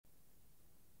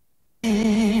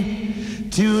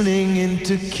tuning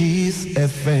into Kiss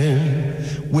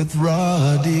FM with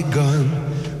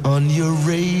Rodigan on your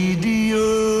radio.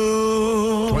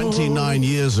 29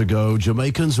 years ago,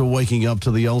 Jamaicans were waking up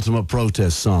to the ultimate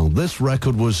protest song. This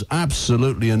record was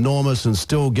absolutely enormous and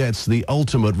still gets the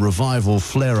ultimate revival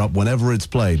flare-up whenever it's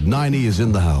played. Niney is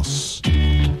in the house.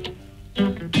 Blood,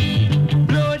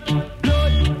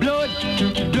 blood, blood,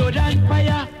 blood and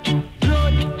fire.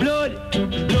 Blood, blood,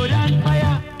 blood and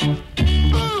fire.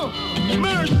 Oh,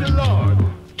 mercy, Lord.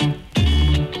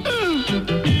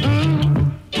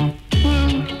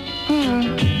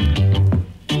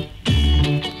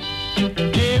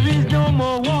 There is no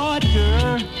more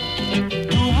water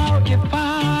to out the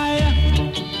fire.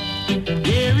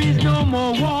 There is no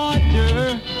more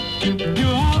water to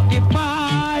out the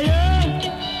fire.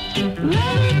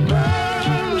 Let it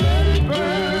burn, let it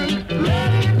burn,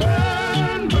 let it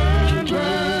burn, burn,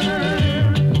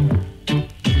 burn.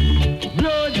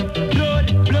 Blood, blood,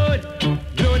 blood,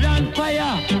 blood and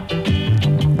fire.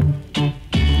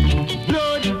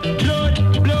 Blood, blood,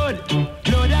 blood,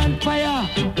 blood and fire.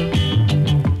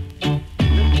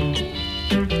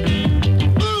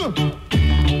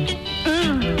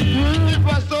 It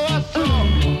was so awesome.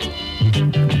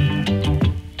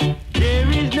 There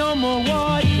is no more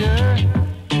water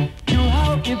to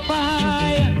out the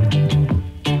fire.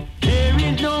 There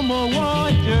is no more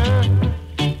water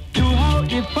to out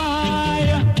the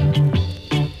fire.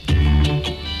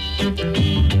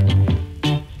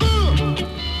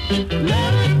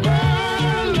 Let it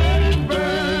burn, let it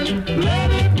burn,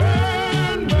 let it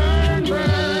burn, burn,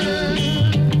 burn.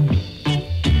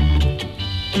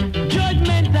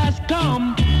 Judgment has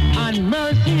come and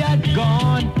mercy has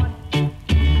gone.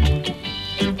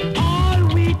 All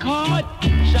we caught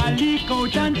shall leak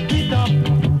out and split up.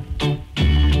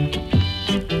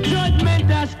 Judgment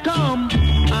has come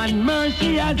and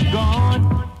mercy has gone.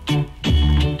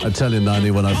 I tell you,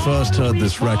 Niney, when I first heard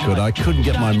this record, I couldn't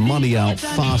get my money out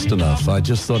fast enough. I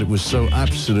just thought it was so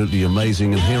absolutely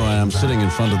amazing. And here I am sitting in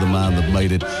front of the man that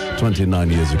made it 29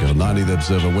 years ago. Niney the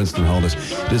Observer, Winston Hollis.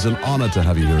 It is an honor to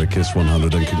have you here at Kiss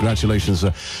 100. And congratulations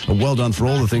and well done for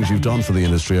all the things you've done for the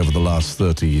industry over the last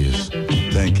 30 years.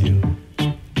 Thank you.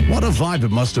 What a vibe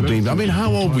it must have been. I mean,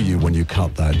 how old were you when you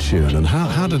cut that tune? And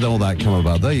how did all that come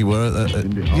about? There you were,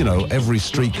 you know, every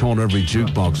street corner, every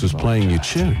jukebox was playing your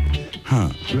tune.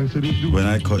 When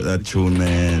I cut that tune,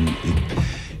 man, it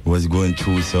was going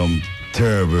through some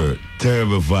terrible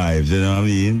vibes, you know what I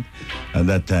mean? At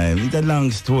that time, it's a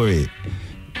long story.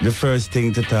 The first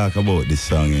thing to talk about this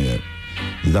song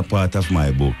is a part of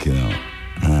my book, you know,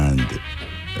 and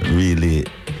really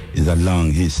is a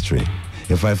long history.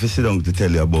 If I sit down to tell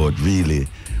you about really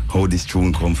how this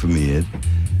tune come from me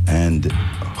and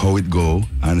how it go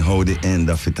and how the end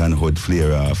of it and how it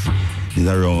flare off is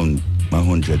around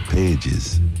 100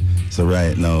 pages. So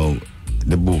right now,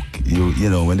 the book, you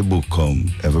know, when the book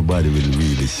come, everybody will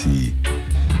really see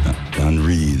and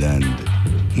read and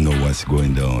know what's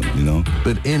going down, you know.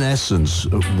 But in essence,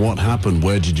 what happened?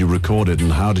 Where did you record it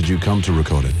and how did you come to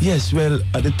record it? Yes, well,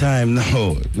 at the time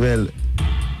now, well,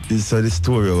 so the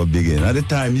story will begin. At the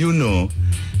time, you know,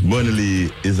 Bunny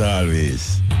Lee is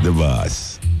always the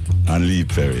boss. And Lee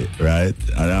Perry, right?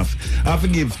 And I have to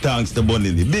give thanks to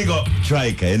Bunny Lee. Big up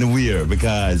Striker anywhere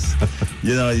because,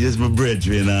 you know, he's my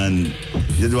brethren and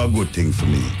you do a good thing for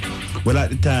me. Well,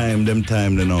 at the time,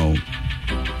 you know,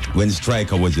 when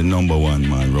Striker was the #1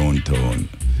 man round town,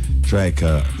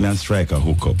 me and Striker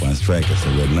hook up and Striker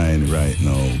said, well, Niney, right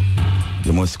now,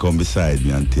 you must come beside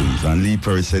me and things. And Lee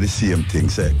Perry said the same thing,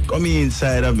 said, come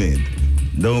inside of me.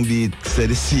 Don't be said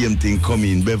the same thing, come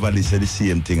in. Beverly said the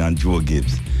same thing and Joe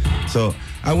Gibbs. So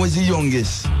I was the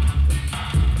youngest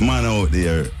man out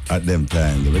there at them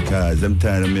time because them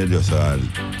time I made just all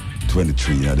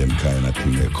 23 of them kind of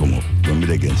thing they come up. Don't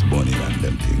be against Bunny and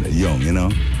them thing. They're young, you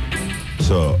know.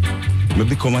 So I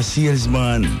become a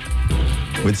salesman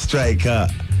with Striker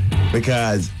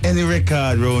because any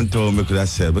record round town I could have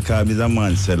sell because I'm a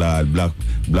man sell all black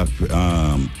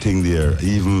thing there.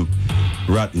 Even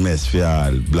rat mess for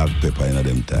all black pepper in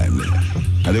them time there.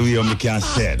 And the way I can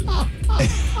sell.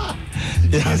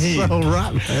 Yeah, so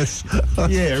rat mess.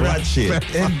 Yeah, rat shit.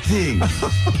 Anything.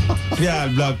 For all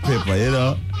black pepper, you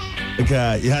know.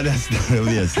 Because, yeah, that's what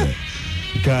I say.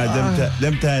 Because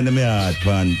them time in my heart,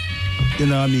 man. You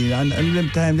know what I mean? And them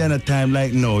time, they're not time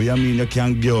like now. You know what I mean? You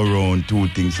can't go around two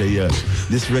things. Say, yeah,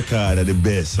 this record are the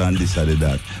best and this or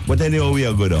that. But anyhow, we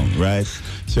are go down, right?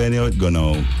 So anyhow, it go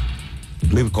now.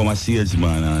 We become a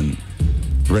salesman and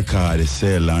record,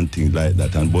 sell and things like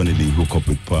that. And Bunny Lee hook up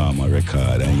with Palmer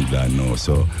record in England now.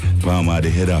 So Palmer the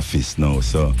head office now.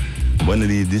 So one of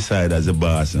these decide as a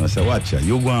boss, and I say, watch out,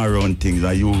 you go and run things,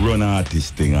 and you run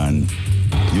artist thing, and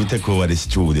you take over the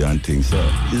studio and things. So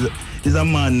he's a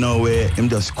man now where him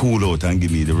just cool out and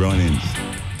give me the runnings.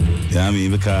 You know what I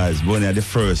mean? Because Bonnie the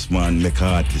first man make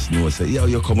artists know, say, yo,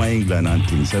 you come to England and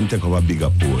things, so him take over a bigger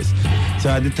post. So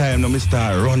at the time, now me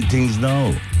start run things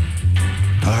now.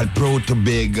 I had Proud to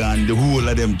Beg and the whole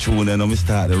of them tune, and we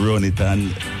start to run it,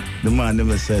 and the man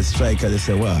them say, Striker, they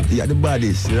say, wow, yeah, the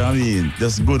bodies, you know what I mean?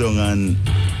 Just go down and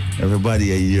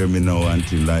everybody hear me now and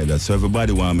things like that. So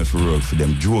everybody want me to work for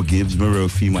them. Joe Gibbs, me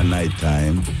work for him at night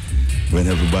time. When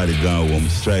everybody gone home,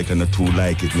 Striker not too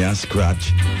like it, me and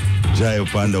scratch. Drive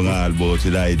up and down all about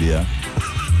with the idea.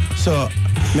 So,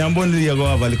 me and Bundy go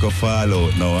have a little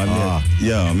fallout now. And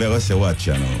yeah, me go say, watch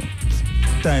you know.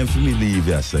 Time for me leave,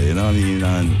 yes, you know what I mean?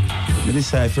 And me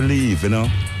decide to leave, you know.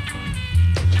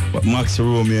 But Max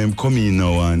Romeo him come in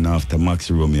now, and after Max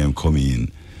Romeo him come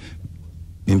in,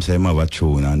 him say him have a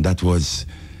tune, and that was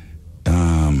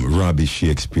Robbie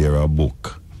Shakespeare a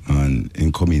book. And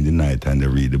him come in the night and they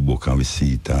read the book and we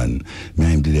see it, and me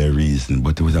him did a reason,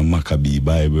 but it was a Maccabee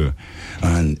Bible.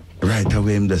 And right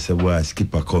away him just say, boy,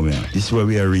 Skipper come here. This is what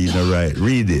we are reading, right?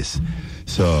 Read this.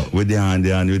 So with the hand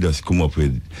there, and we just come up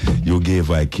with, you gave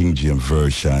a King James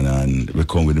version, and we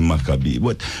come with the Maccabee.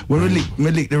 But when we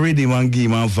lick the rhythm and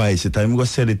give him and voice it, I'm going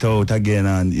to sell it out again,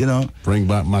 and you know. Bring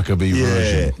back Maccabee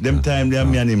version. Yeah, them time there,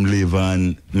 me and him live,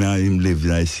 and now him live in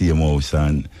the same house,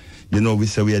 and you know, we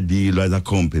say we a deal as a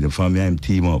company, for me and him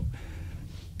team up.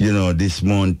 You know, this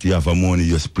month you have a money,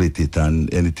 you split it,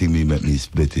 and anything me make me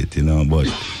split it, you know, but...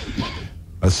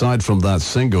 Aside from that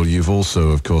single, you've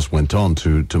also, of course, went on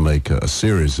to make a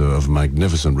series of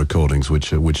magnificent recordings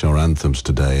which are anthems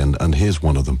today, and here's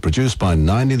one of them, produced by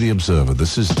Niney the Observer.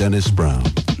 This is Dennis Brown.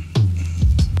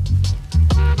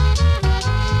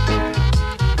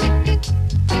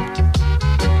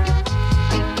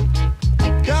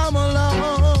 Come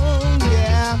along,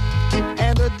 yeah,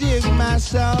 and dig my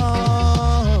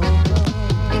song.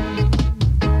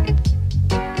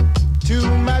 Too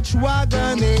much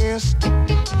wagonist,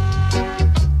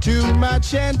 too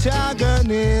much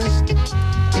antagonist.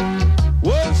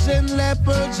 Wolves and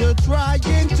leopards are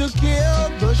trying to kill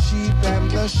the sheep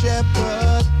and the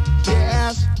shepherd.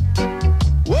 Yes,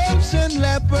 wolves and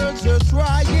leopards are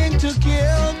trying to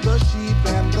kill the sheep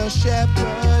and the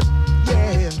shepherd.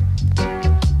 Yeah,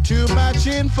 too much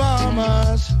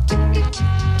informers,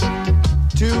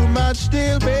 too much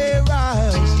steel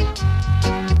bearers,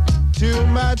 too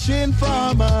much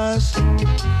informers,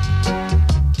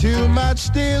 too much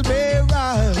steel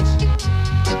bearers.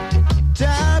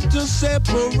 Time to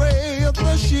separate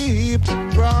the sheep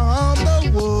from the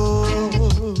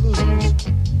wolves.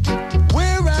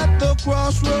 We're at the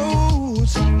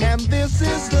crossroads, and this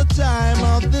is the time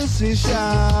of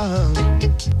decision.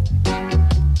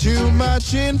 Too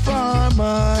much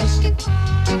informers,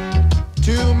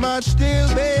 too much steel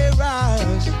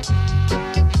bearers,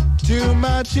 too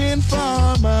much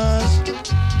informers,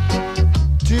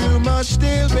 too much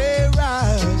steel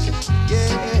bearers,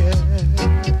 yeah.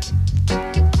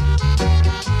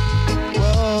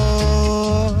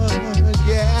 Whoa,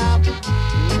 yeah.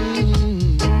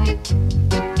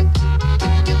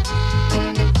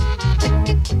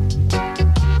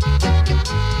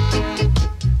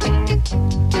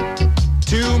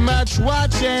 Too much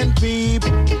watch and peep.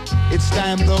 It's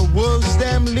time the wolves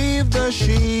them leave the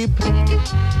sheep.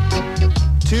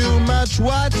 Too much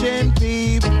watch and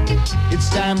peep. It's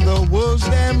time the wolves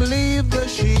them leave the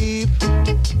sheep.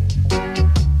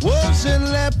 Wolves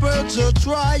and leopards are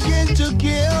trying to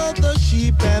kill the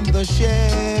sheep and the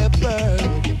shepherd.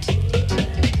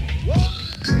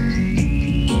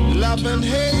 Love and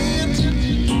hate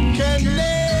can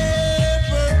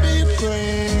never be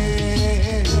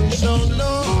friends. So no.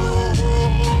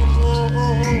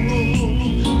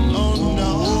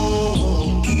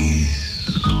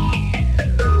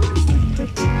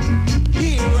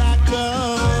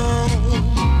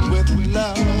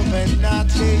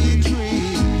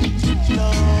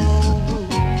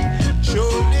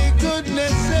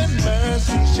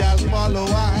 Shall follow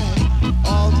I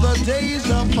all the days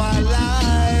of my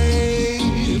life.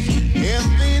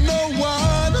 Envy no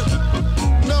one.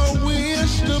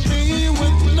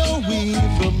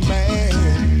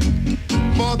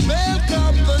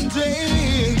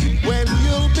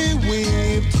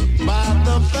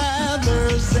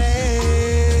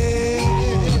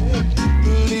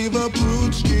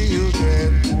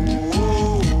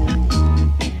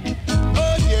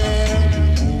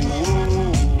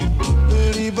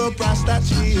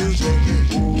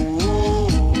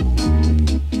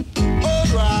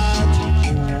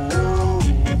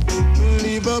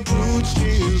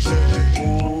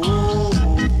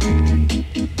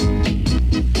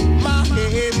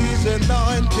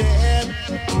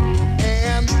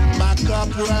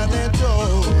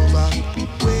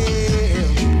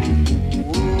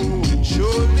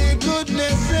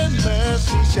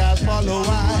 mercy shall follow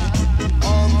I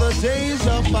all the days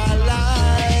of our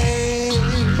life.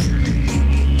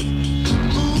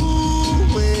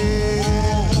 Ooh,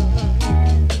 well.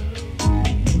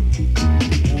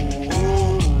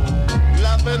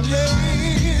 Love and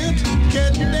hate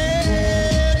can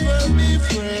never be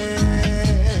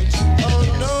friends. Oh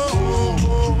no.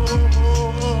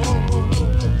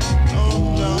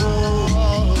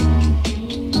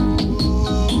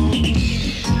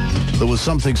 There was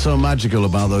something so magical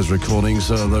about those recordings,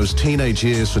 those teenage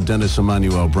years for Dennis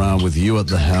Emmanuel Brown with you at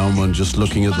the helm, and just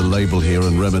looking at the label here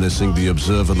and reminiscing, the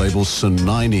Observer label,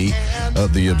 Niney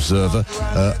the Observer,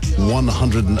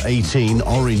 118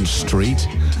 Orange Street,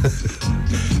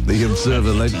 the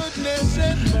Observer label.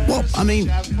 Well, I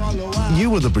mean, you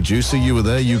were the producer, you were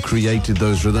there, you created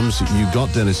those rhythms, you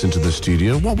got Dennis into the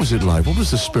studio. What was it like? What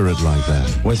was the spirit like there?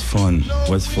 Was fun.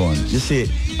 You see,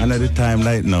 another time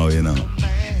like now, you know,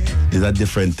 it's a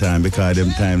different time because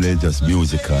them time they just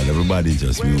musical. Everybody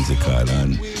just musical,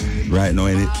 and right now,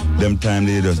 them time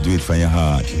they just do it from your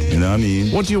heart. You know what I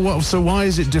mean? So why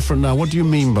is it different now? What do you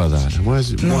mean by that? Why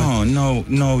is it? No.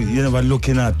 You're never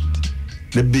looking at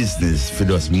the business for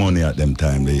just money at them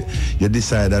time. You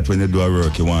decide that when you do a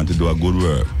work, you want to do a good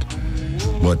work.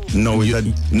 But now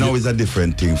it's a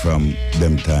different thing from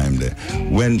them time there.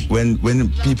 When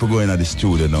people go into the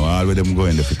studio now, all of them go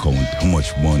in there to count how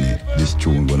much money this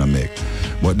tune gonna make.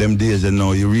 But them days, you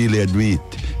know, you really do it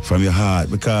from your heart,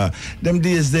 because them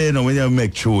days there, you know, when you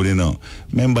make tune, you know,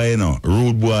 remember, you know,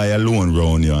 rude boy alone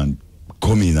round you and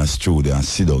come in a studio and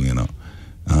sit down, you know,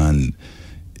 and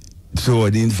so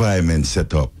the environment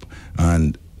set up,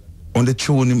 and on the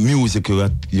tune music,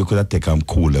 you could have taken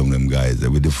cool them guys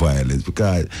with the violence,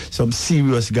 because some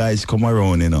serious guys come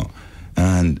around, you know.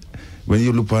 And when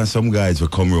you look at some guys who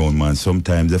come around, man,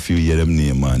 sometimes if you hear them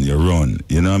name, man, you run.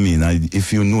 You know what I mean? And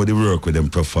if you know the work with them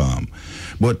perform.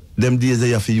 But them days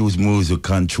you have to use music,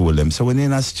 control them. So when you're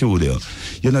in a studio,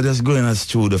 you're not just going to a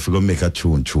studio for going to make a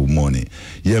tune through money.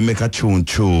 You make a tune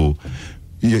through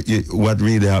what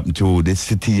really happened to the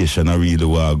situation I really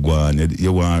want to go on.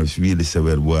 You want to really say,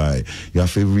 well, why? You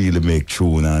have to really make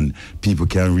tune and people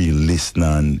can really listen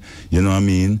and, you know what I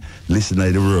mean? Listen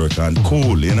to the work and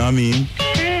cool, you know what I mean?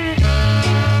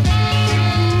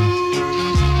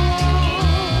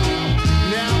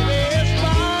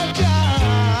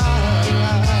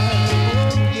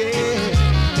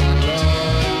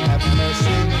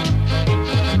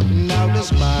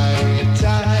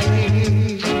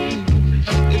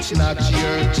 Not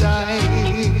your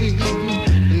time,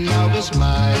 now is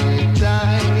my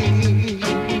time,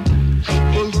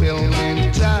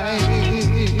 fulfillment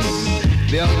time.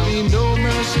 There'll be no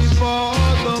mercy for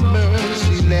the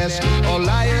merciless. All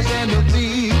liars and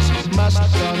thieves must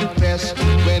confess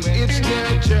when it's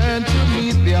their turn to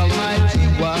meet the Almighty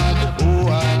One. Oh,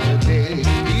 what a day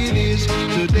it is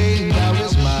today, now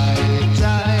is my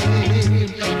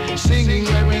time, singing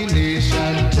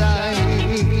revelation time.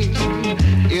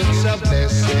 It's a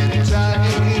blessed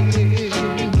time,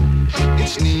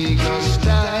 it's Negro's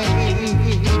time.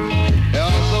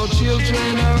 Although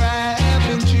children are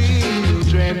having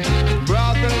children,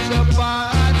 brothers are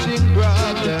fighting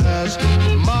brothers,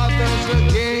 mothers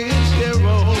against their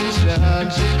own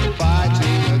sons,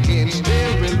 fighting against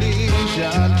their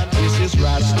religion. This is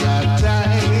Rasta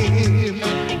time,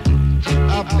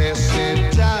 a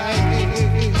blessed time,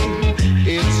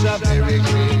 it's a very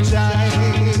great time.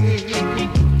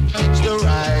 The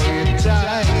right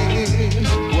time,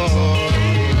 whoa.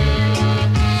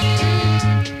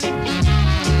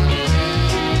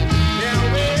 Now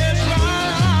it's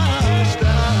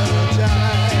Rasta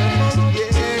time, oh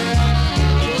yeah.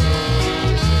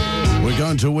 We're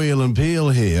going to wheel and peel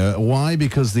here. Why?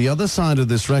 Because the other side of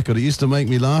this record, it used to make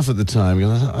me laugh at the time.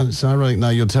 It's ironic now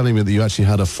you're telling me that you actually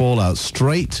had a fallout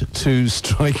straight to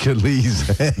Striker Lee's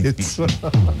head.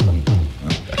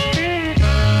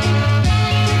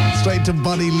 Straight to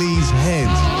Buddy Lee's head,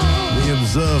 the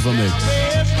Observer mix.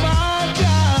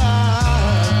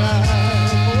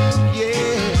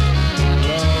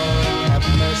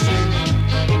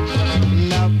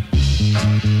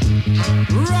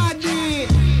 Roddy,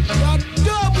 your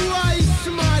double ice,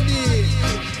 Maddy.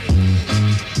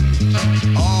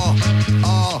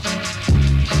 Oh.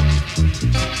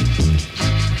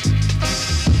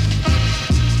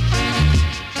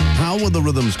 How were the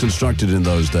rhythms constructed in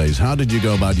those days? How did you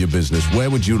go about your business? Where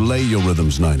would you lay your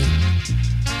rhythms, Niney?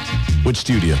 Which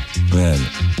studio? Well,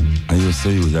 I used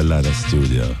to use a lot of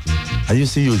studio. I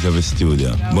used to use every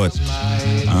studio, but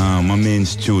my main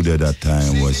studio that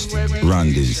time was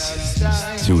Randy's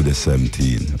Studio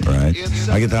 17, right?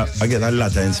 I get a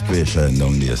lot of inspiration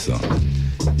down there, so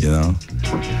you know.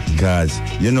 Because,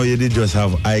 you know, you did just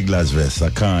have Eyeglass Vest, a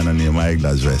corner named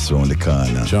Eyeglass Vest around the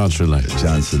corner. Chancery Lane.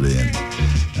 Chancery Lane.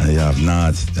 And you have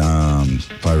North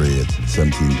Parade,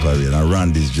 17 Parade, and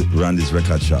Randy's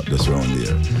record shop just around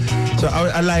there. So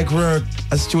I like work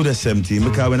as Studio 17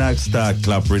 because when I start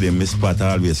clap rhythm, my spot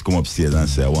always come upstairs and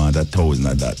say, I want 1,000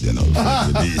 of that, you know,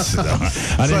 for this. You know?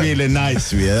 And so, really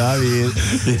nice way. I mean,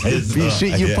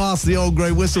 you passed the old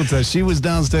grey whistle test. She was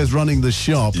downstairs running the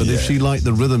shop, and if she liked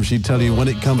the rhythm, she'd tell you when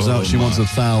it comes out, she wants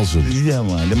 1,000. Yeah,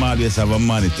 man. They always have a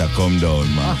monitor come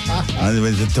down, man. And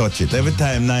when you touch it, every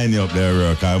time Niney up there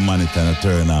work, our monitor and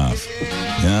turn off. You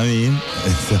know what I mean?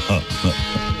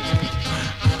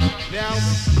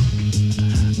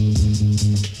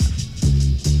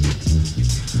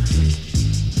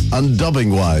 And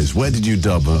dubbing-wise, where did you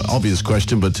dub? Obvious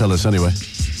question, but tell us anyway.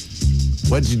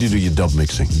 Where did you do your dub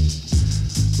mixing?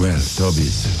 Well,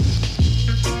 Tubby's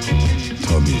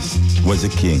was a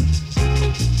king.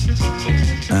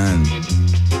 And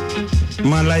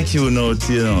man like you know,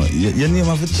 your name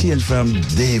have to change from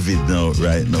David now,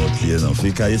 right now,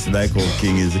 because you see like how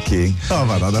king is a king. Oh,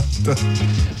 man,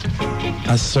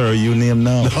 sir, you name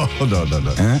now? No.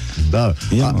 Huh? No.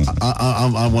 Yeah.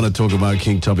 I want to talk about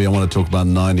King Tubby. I want to talk about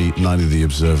Niney the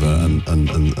Observer,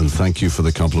 and thank you for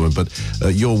the compliment. But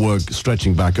your work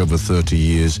stretching back over 30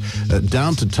 years,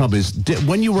 down to Tubby's.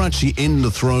 When you were actually in the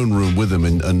throne room with him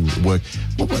and work,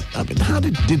 how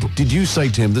did you say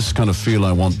to him, this kind of feel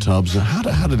I want, Tubbs?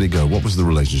 How did it go? What was the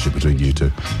relationship between you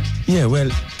two? Yeah, well,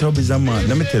 Tubb is a man.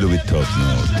 Let me tell you with Tubb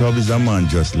now. Tubb is a man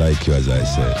just like you, as I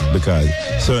said. Because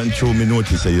certain true me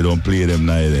notice that you don't play them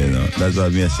neither, you know. That's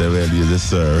what me say, well, you're the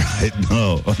sir, right?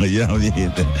 No, you know what I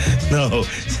mean? No,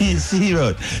 see,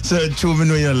 right? Certain true me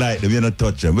know you don't like them, you don't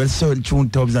touch them. Well, certain tune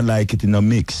Tubbs don't like it in a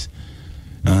mix.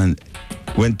 And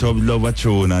when Tubbs love a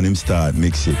tune and him start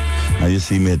mix it, and you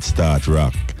see me start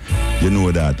rock, you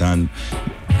know that. And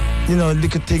you know, the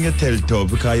thing you tell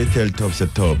Tubbs, because you tell Tubbs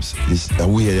that Tubbs is the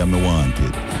way I want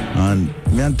it. And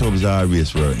me and Tubbs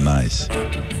always work nice. You know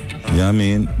what I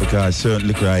mean? Because certain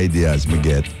little ideas me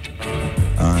get,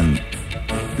 and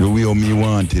the way how me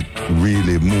want it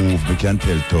really move, me can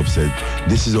tell Tubbs that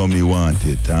this is how me want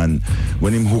it. And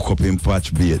when him hook up him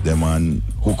patch bait them and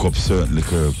hook up certain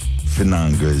little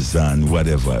finangers and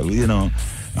whatever, you know,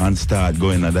 and start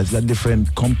going, and that's a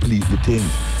different, completely thing.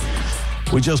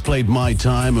 We just played My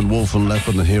Time and Wolf and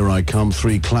Leopard and Here I Come,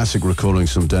 3 classic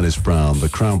recordings from Dennis Brown, the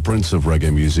crown prince of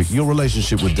reggae music. Your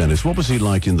relationship with Dennis, what was he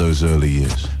like in those early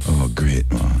years? Oh,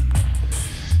 great, man.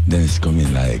 Dennis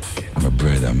coming like my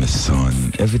brother, my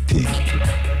son, everything.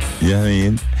 You know what I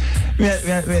mean? We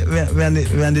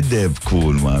and the dev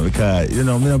cool, man, because, you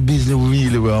know, me business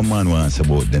really where a man wants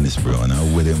about Dennis Brown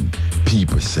and what them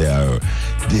people say, or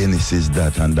Dennis is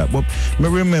that and that. But me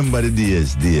remember the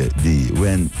days,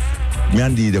 when me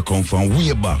and they come from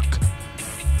way back.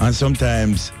 And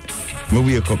sometimes me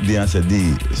wake up there and say,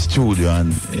 the studio,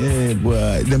 and hey,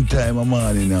 boy, them time I'm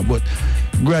on in there. But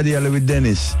gradually with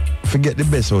Dennis, forget the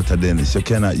best out of Dennis. You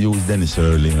cannot use Dennis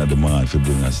early in the morning to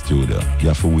bring a studio. You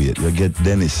have to wait. You get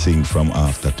Dennis sing from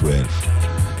after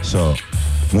 12. So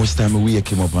most time we wake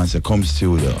him up and say, come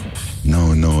studio.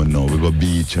 No, we go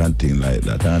beach and things like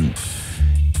that. And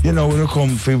you know, when you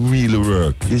come for real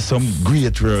work, it's some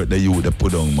great work that you would have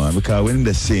put on, man. Because when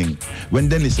they sing, when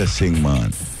Dennis a sing,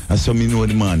 man, and so me know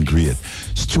the man great.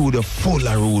 Studio full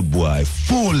of road boy,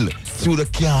 full. Studio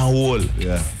can't hold.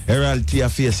 Yeah. Herald T.A.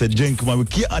 said, drink, man, we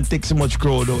can't take so much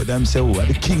crowd out. Them say, oh,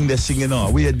 the king they're singing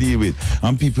on, we deal with.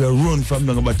 And people run from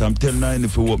them, but I'm telling them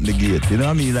if we open the gate. You know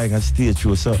what I mean? Like a stage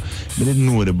show. So, I didn't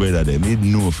know the brother there. I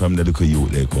didn't know from the little youth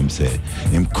they come say,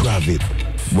 him crave it.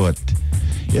 But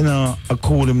you know, I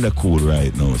call him the cool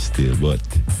right now still, but...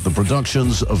 The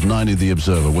productions of Niney the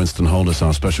Observer. Winston Holness,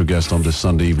 our special guest on this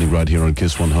Sunday evening right here on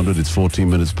Kiss 100. It's 14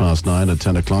 minutes past 9 at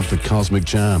 10 o'clock. The Cosmic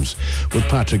Jams with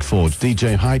Patrick Forge.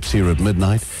 DJ Hypes here at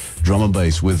midnight. Drum and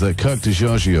bass with Kirk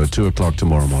DiGiorgio, 2 o'clock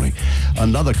tomorrow morning.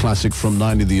 Another classic from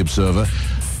Niney the Observer.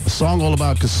 A song all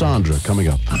about Cassandra coming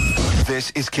up.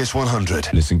 This is Kiss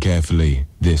 100. Listen carefully.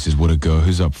 This is what a girl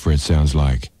who's up for it sounds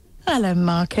like. Hello,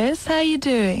 Marcus. How you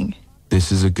doing?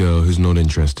 This is a girl who's not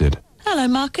interested. Hello,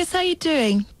 Marcus. How you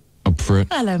doing? Up for it.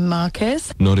 Hello,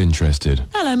 Marcus. Not interested.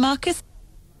 Hello, Marcus.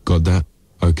 Got that?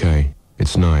 Okay.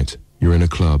 It's night. You're in a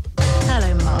club.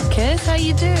 Hello, Marcus. How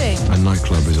you doing? A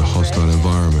nightclub is a hostile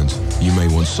environment. You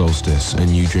may want Solstice,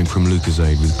 and you drink from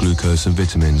Lucozade with glucose and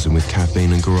vitamins and with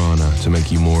caffeine and guarana to make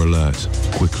you more alert.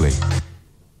 Quickly.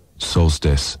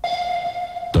 Solstice.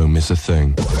 Don't miss a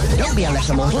thing. Don't be a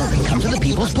lesser mortal. Come to the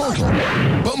people's portal.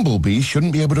 Bumblebees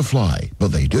shouldn't be able to fly,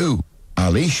 but they do.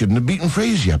 Ali shouldn't have beaten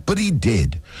Frazier, but he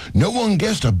did. No one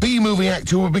guessed a B-movie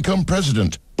actor would become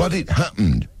president, but it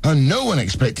happened. And no one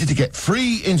expected to get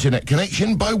free internet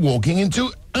connection by walking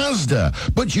into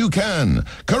Asda, but you can.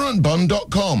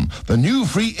 CurrentBun.com, the new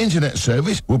free internet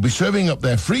service, will be serving up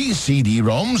their free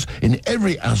CD-ROMs in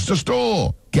every Asda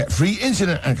store. Get free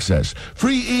internet access,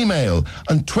 free email,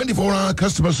 and 24-hour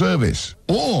customer service.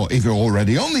 Or, if you're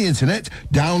already on the internet,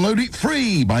 download it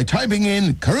free by typing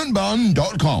in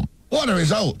CurrentBun.com. What a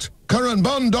result!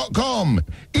 CurrentBun.com.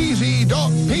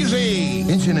 Easy.peasy.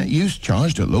 Internet use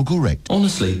charged at local rate.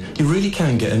 Honestly, you really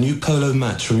can get a new Polo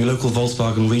match from your local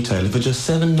Volkswagen retailer for just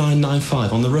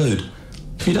 $7,995 on the road.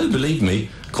 If you don't believe me,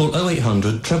 call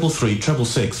 0800 333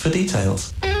 666 for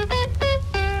details.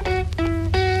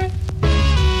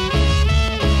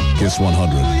 Kiss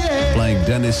 100, playing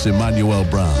Dennis Emmanuel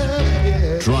Brown.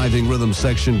 Driving rhythm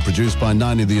section produced by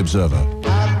Niney the Observer.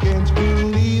 I can't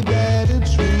believe that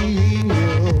it's real,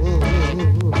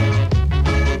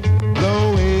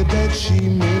 the way that she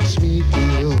makes me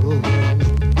feel.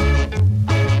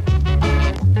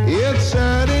 It's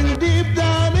hurting deep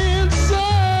down inside,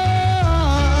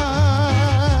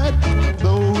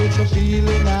 though it's a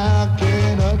feeling I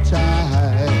cannot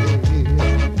hide.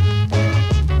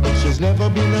 She's never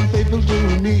been unfaithful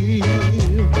to me,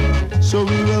 so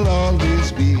we will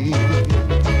always be.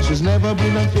 She's never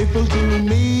been unfaithful to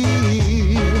me,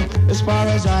 as far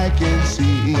as I can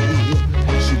see.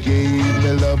 She gave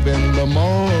me love in the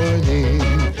morning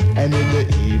and in the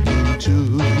evening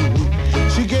too.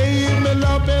 She gave me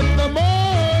love in the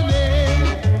morning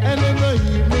and in the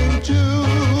evening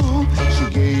too. She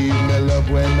gave me love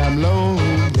when I'm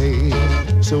lonely,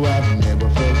 so I've never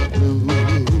felt blue.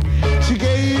 She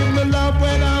gave me love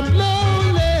when I'm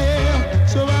lonely,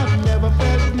 so I've never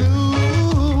felt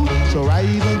blue. So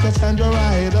ride on, Cassandra,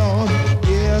 ride on.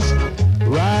 Yes,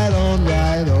 ride on,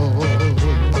 ride on.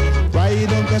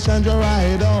 Ride on, Cassandra,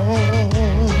 ride on.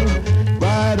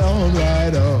 Ride on,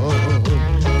 ride on.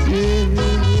 Yes,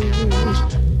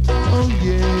 oh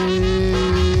yes,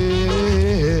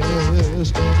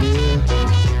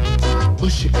 yeah.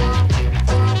 Push it.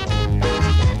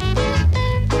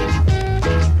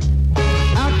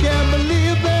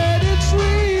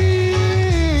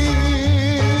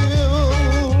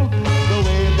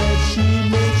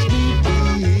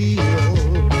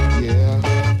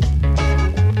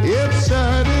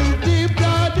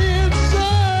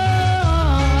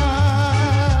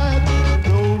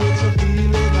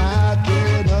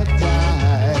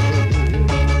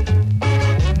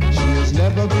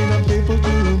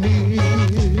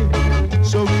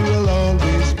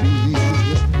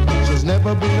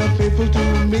 Been unfaithful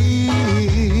to me,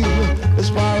 as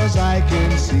far as I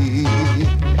can see.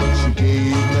 She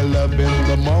gave me love in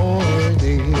the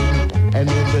morning and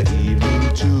in the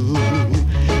evening too.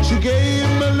 She gave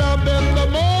me love in the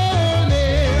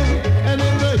morning and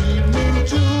in the evening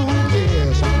too.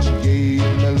 Yes, she gave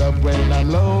me love when I'm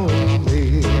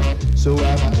lonely, so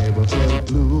I've never felt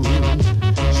blue.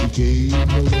 She gave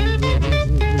me love.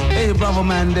 Hey, brother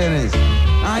man Dennis,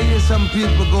 I hear some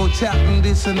people go chatting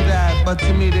this and that, but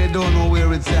to me they don't know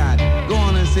where it's at. Go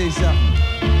on and say something.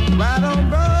 Right on,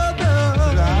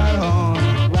 brother. Right on.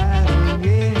 Right on,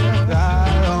 yeah.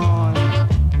 Right on.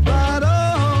 Right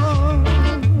on.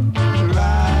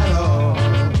 Right on.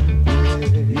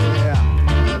 Yeah.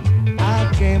 I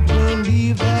can't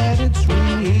believe that it's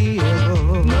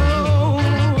real. No,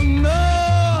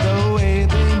 no. The way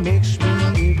they makes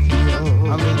me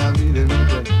feel. I really need it.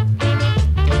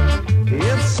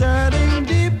 It's hurting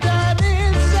deep down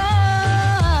inside.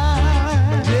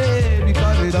 Yeah,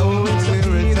 because it's all it's a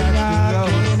feeling I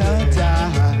cannot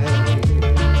die.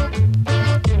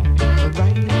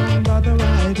 Right on, brother,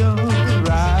 right on.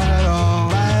 Right on,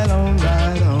 right on,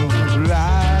 right on.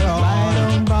 Right on, right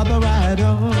on, brother, right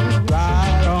on.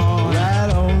 Right on,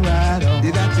 right on, right on.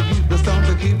 You got to keep the song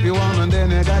to keep you on, and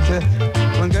then you got to,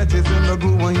 when get it in the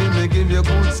groove, when he may give you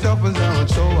good stuff and down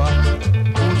show up.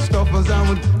 Stuffers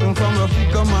and from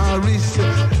Africa, my wrist.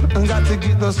 And got to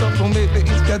get the stuff to make the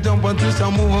East get jump and twist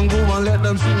and move and go and let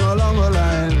them sing along the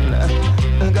line.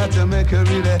 And got to make it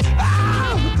really,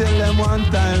 tell them one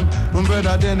time, when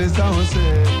brother Dennis sound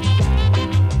say,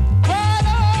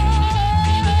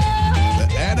 The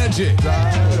energy.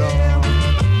 right on.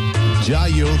 Jah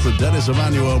Youth and Dennis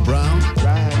Emmanuel Brown.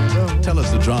 Tell us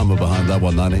the drama behind that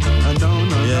one, Niney.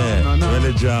 Yeah, well,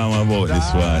 the drama about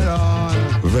this one,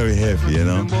 very heavy, you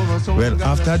know. Well,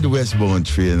 after the Westbourne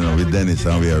train, you know, with Dennis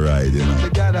and we ride, you know,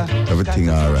 everything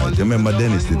all right. Remember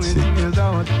Dennis did sick.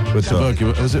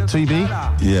 Was it TB?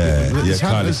 Yeah, yeah,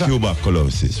 called it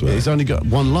tuberculosis. Right? He's only got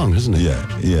one lung, hasn't he?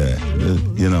 Yeah,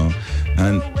 you know.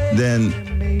 And then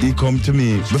he come to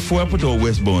me before I put out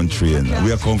Westbound Train.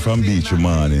 We are come from beach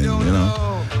morning, you know.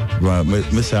 Right,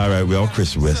 me say, all right, we are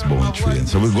Chris Westbound Train.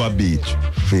 So we go to beach,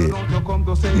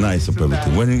 nice up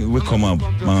everything. When we come up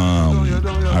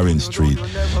Orange Street,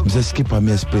 we say, skip a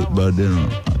me split, but you know.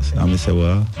 And I say,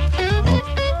 well,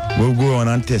 we'll go on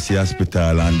and test the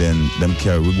hospital and then them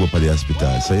carry, we go up to the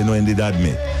hospital. So you know, in the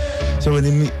admit. So when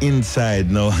they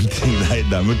inside now and things like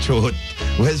that, we throw out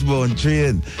Westbound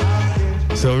Train.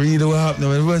 So really what happened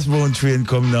when Westbound Train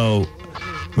come now,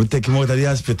 we take him out of the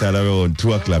hospital around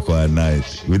 2 o'clock one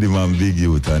night with him and Big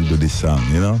Youth and do this song,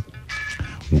 you know?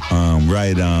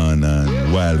 Ride On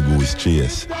and Wild Goose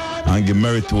Chase. And give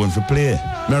Meritone for play.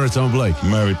 Meritone Blake.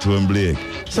 Meritone Blake.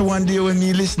 So one day when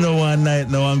me listen to one night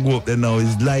now and go up there now,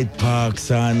 it's Light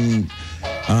Parks and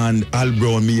Al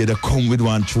Brown, me they come with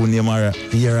one tune name,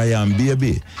 Here I Am,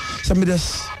 Baby. So me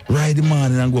just ride the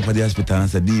morning and go up to the hospital and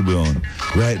say, D Brown,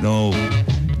 right now,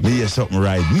 me hear something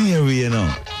right near you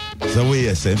know. So we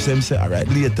hear say, all right,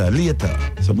 later.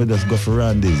 So me just go for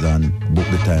Randy's and book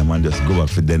the time and just go back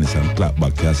for Dennis and clap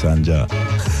back Cassandra.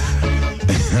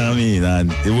 I mean,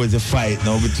 and it was a fight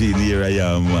now between Here I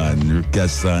Am and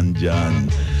Cassandra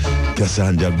and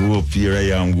Cassandra go up, Here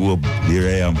I Am go up, Here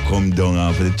I Am come down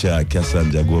after the chart,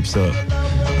 Cassandra go up. So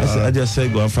I just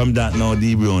said, go, and from that now,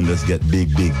 D Brown just get big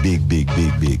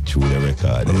through the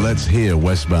record. Well, let's hear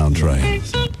Westbound Train.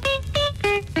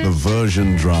 The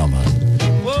version drama.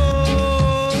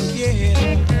 Whoa,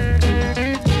 yeah.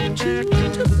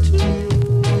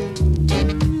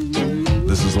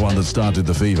 This is the one that started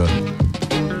the fever.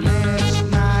 Last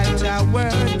night I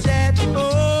worked at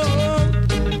home.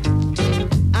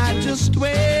 I just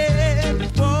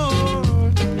went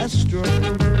for a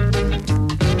stroll.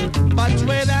 But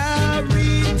when I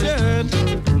returned,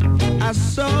 I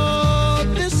saw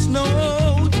this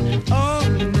note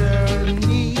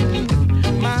underneath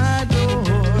my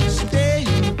door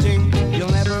stating, you'll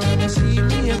never ever see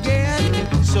me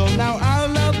again. So now our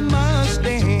love must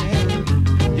end.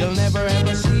 You'll never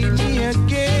ever see me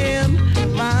again,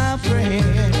 my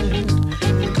friend.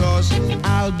 Because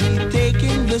I'll be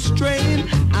taking this train.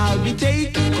 I'll be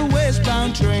taking the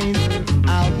westbound train.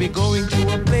 I'll be going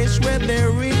to a place where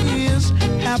there is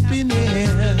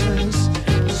happiness.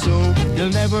 So you'll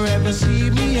never ever see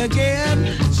me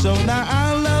again. So now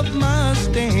our love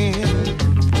must end.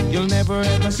 You'll never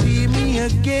ever see me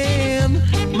again,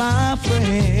 my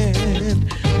friend.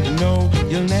 No,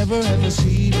 you'll never ever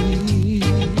see me.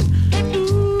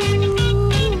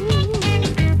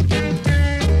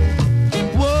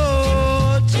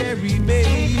 Whoa, Terry,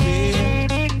 baby.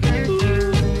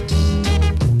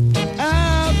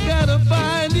 I've gotta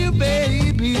find you,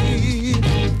 baby.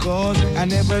 'Cause I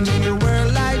never knew you were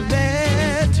like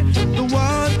that. The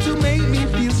one to make me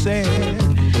feel sad.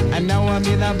 And now I'm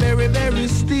in a very, very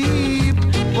steep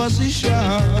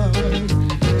position.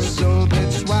 So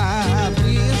that's why I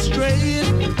feel straight.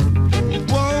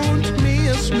 Won't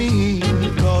miss me.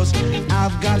 'Cause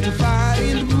I've got to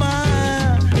find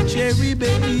my cherry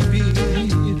baby.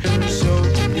 So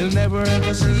you'll never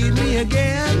ever see me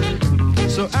again.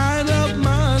 So our love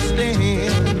must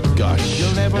end. Gosh,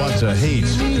 what a heat.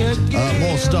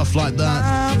 More stuff like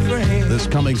that. This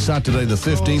coming Saturday, the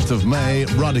 15th of May,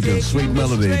 Rodigan, Sweet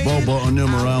Melody, Bobo and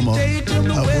Numerama.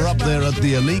 We're up there at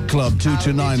the Elite Club,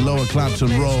 229 Lower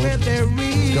Clapton Road.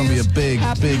 It's going to be a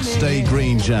big Stay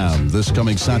Green jam. This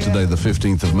coming Saturday, the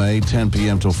 15th of May, 10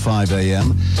 p.m. till 5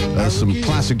 a.m. Some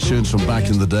classic tunes from back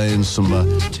in the day and some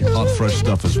hot, fresh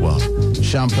stuff as well.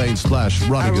 Champagne Splash,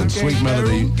 Rodigan, Sweet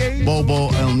Melody, Bobo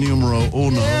El Numero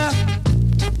Uno.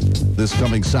 This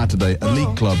coming Saturday,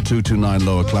 Elite Club, 229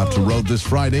 Lower Clapton Road. This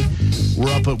Friday,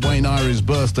 we're up at Wayne Irie's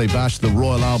birthday bash, the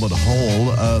Royal Albert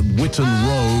Hall, Whitton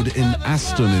Road in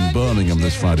Aston in Birmingham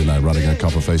this Friday night, running a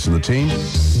Copperface in the team.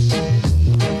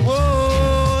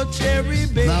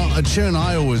 Now, a tune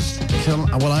I always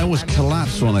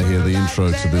collapse when I hear the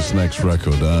intro to this next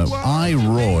record.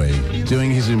 Roy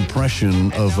doing his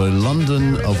impression of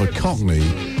a Cockney.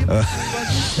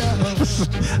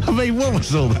 I mean, what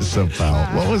was all this about?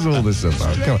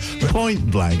 Come on.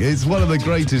 Point blank. It's one of the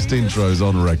greatest intros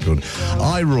on record.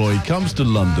 Roy comes to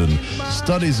London,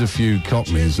 studies a few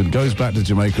Cockneys, and goes back to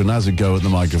Jamaica and has a go at the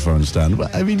microphone stand.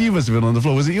 I mean, you must have been on the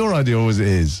floor. Was it your idea or was it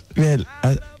his? Well,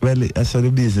 that's how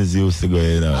the business used to go,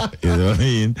 you know. You know what I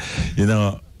mean? You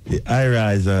know,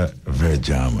 Ira is a very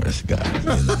glamorous guy, you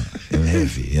know, and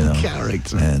heavy, you know.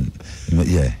 Character. And,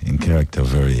 yeah, in character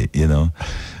very, you know.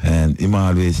 And him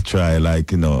always try,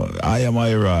 like, you know, I am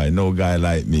Ira, no guy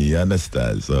like me, you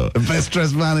understand? So The best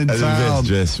dressed man in the town. best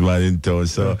dressed man in town.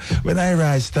 So when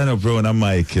Ira stand up around a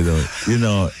mic, you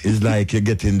know, it's like you're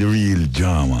getting the real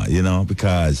drama, you know,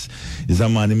 because he's a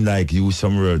man, him like use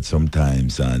some words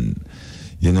sometimes, and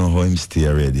you know how him stay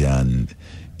ready, and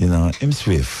you know, him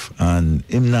swift and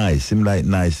him nice, him like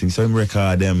nice things. So him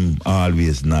record them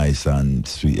always nice and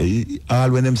sweet.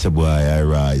 All when him say boy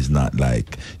Ira is not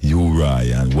like you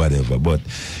Rye and whatever, but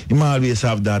him always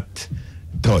have that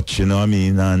touch, you know what I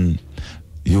mean, and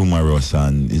humorous,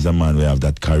 and he's a man who have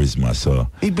that charisma. So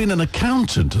He'd been an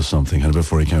accountant or something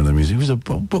before he came to the music. He was a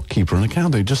bookkeeper and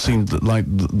accountant. It just seemed like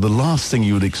the last thing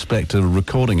you would expect a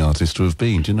recording artist to have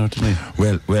been. Do you know what I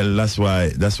mean? Well, that's why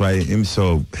him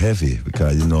so heavy,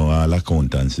 because you know all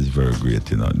accountants is very great.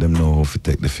 You know, them know how to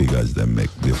take the figures, them make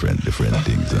different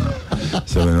things. You know,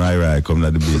 so when I come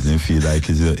to the business, feel like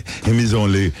him is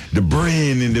only the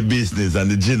brain in the business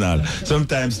and the general.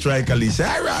 Sometimes strikingly say,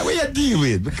 "All right, what you deal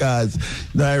with?" Because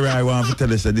I want to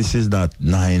tell us that this is not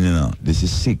 9, you know, this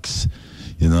is 6.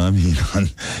 You know what I mean?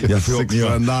 And you have to 6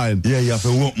 for 9. Yeah, you have to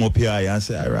whoop him up here and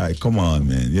say, all right, come on,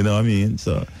 man. You know what I mean?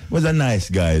 So, was a nice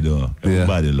guy, though.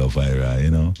 Everybody love Ira, you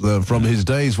know? From his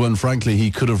days when, frankly,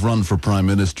 he could have run for Prime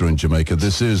Minister in Jamaica,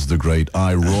 this is the great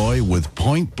I. Roy with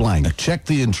Point Blank. Check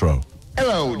the intro.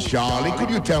 Hello, Charlie. Could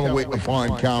you tell me where to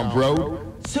find Camp Road?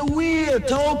 So weird,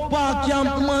 talk back, young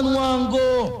man, want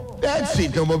go. That's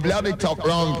it, I'm a bloody top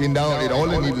ranking down it. All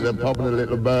I needed a popping the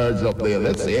little birds up there.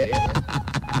 That's it.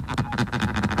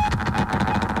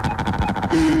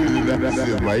 That's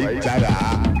it, mate.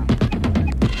 Ta-da.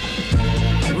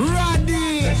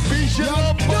 Roddy, Fish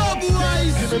up, dog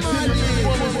rice,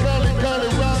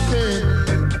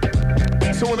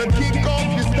 so when I kick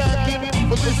off, you stacking.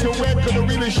 But this your record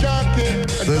really shocking.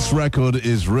 This record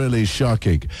is really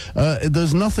shocking.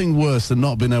 There's nothing worse than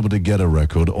not being able to get a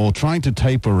record or trying to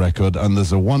tape a record, and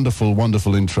there's a wonderful,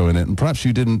 wonderful intro in it. And perhaps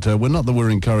you didn't, we're not that we're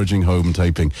encouraging home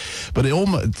taping, but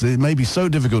it may be so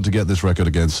difficult to get this record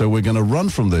again. So we're going to run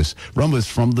from this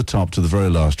from the top to the very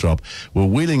last drop. We're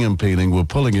wheeling and peeling, we're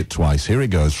pulling it twice. Here it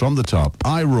goes, from the top.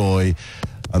 I, Roy,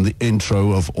 and the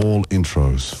intro of all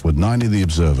intros with Niney the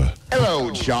Observer.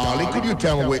 Hello, Charlie. Could you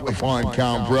tell me where to find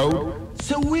Camp Road?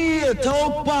 so weird,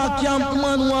 talk back, young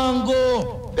man, want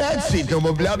go. That's it, I'm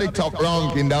a bloody top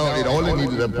ranking down it. All I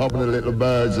needed a popping the little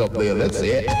birds up there. That's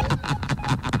it.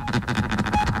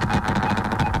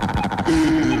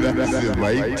 That's it,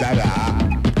 mate. Ta-da.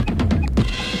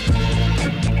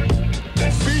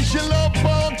 Fish love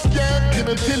box, yeah. Can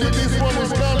I tell you this one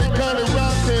was kind of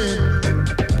rocking.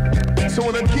 So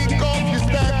when I kick off, you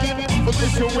stacking. But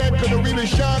this your record really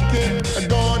shocking. I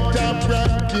don't top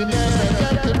rocking, and I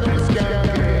got to know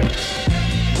scouting.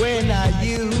 When I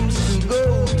used to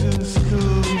go to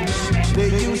school, they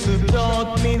used to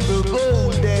taught me the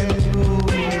golden rule.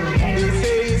 They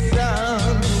say,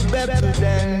 son, better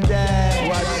than that.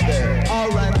 Watch that.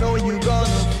 All I know you gonna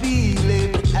feel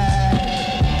it.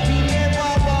 We never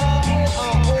walk a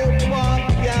old park,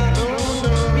 yeah.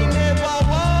 We never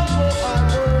walk a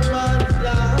old man's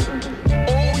land.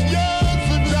 Oh yes,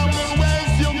 the diamond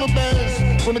waist, you're the best.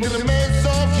 Wanna get the mess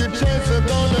off your chest, I'm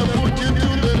gonna put you to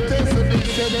the test. And they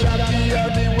said that I'll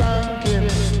be ranking.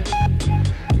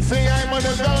 Say I'm on a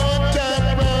long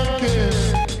time ranking.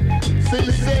 Say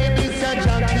this and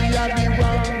Jackie, I'll be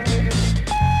ranking.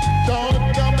 Don't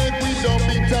come and we don't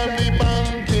be time me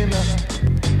banking.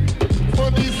 For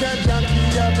this and Jackie,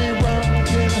 I'll be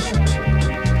ranking.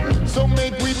 So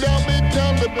make we dumb it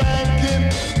on the banking.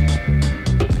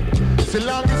 So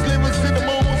long as livers in the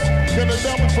most, gonna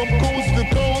dump it from coast to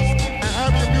coast. I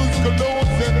have your musical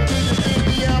notes and till you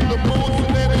baby I'm the most,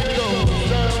 let it go.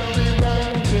 Don't be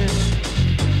ranking.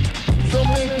 So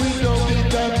make we don't be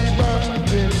dummy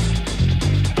banking.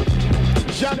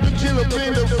 Shot the chill up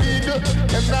in the figure,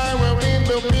 and now I'm in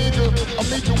the middle. I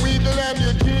make you wiggle and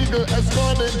you jiggle,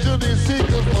 according to the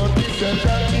signal. For this and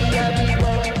that, we have been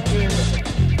ranking.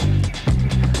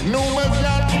 No one's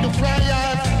not to the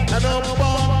flyers, and I'm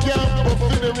bomb camp for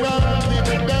the ranking,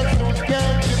 and that's who's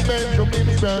counting, Benjamin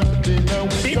Franklin. Now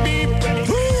we Beep.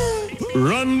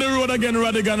 Run the road again,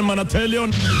 Rodigan, man, I tell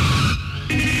you.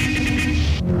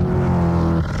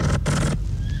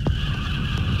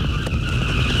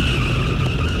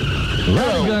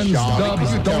 Rodigan's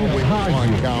dubs don't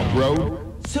hide Camp Road.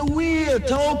 So weird,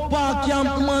 talk back,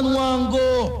 young man, want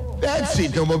go. That's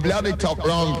it, I'm a bloody top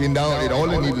ranking down it. All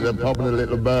I needed a popping the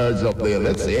little birds up there.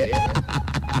 That's it.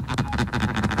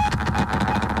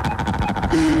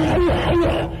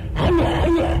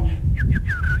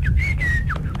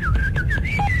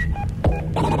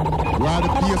 While the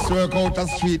pace work out of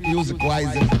street music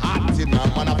wise and hot, you know,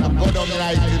 man, I can go down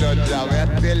right to the job, I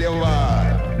tell you what.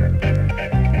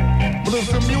 But if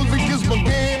the music is my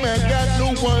game, I got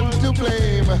no one to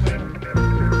blame.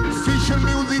 Official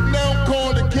music now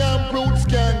called the Camp Road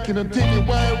Skanking. I tell you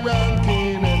why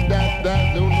ranking, and that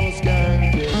no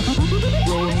skanking.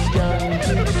 Road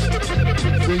Skanking.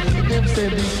 So you them say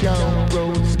the Camp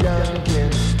Road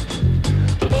Skanking.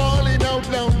 Falling out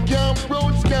loud, Camp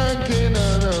Road Skanking,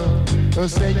 I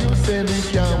say you say the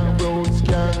Camp Road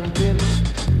Skanking.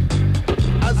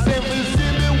 I say we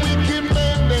see the wicked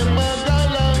men, them a go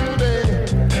long day.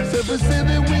 Say we see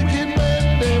the wicked men,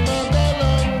 them a go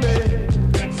long day.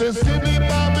 Say see the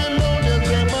Babylonians,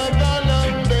 them a go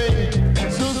long day.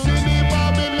 So see the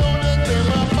Babylonians, them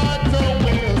a back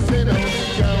away. Say the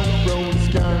Camp Road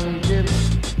Skanking.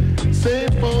 Say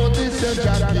for this a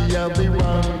Jackie and the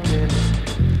ranking.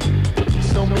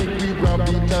 So make we grab it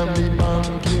and the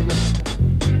banking.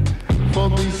 For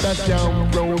this a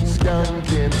Camp Road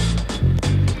Skanking.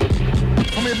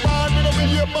 For me born in a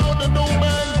million pound of no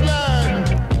man's land.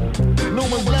 No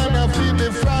man's land I feel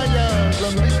the fires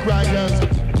and the cryers.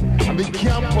 And the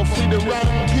camp for the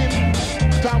ranking.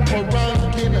 Top for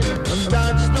ranking. And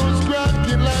dance those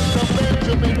cranking like a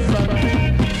Benjamin Franklin.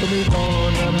 For me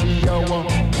born and the hour.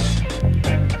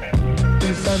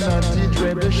 This a naughty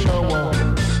dread the shower.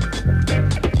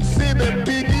 See the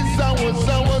biggie sour,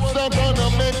 so gonna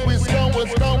make we scour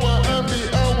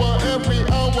every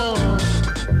hour.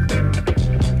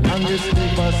 And this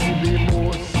never see the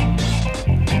most.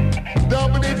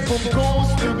 Double it from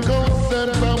coast to coast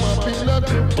and from a pillar to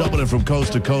post. Double it from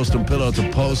coast to coast and pillar to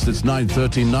post. It's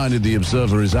 9:13. Niney the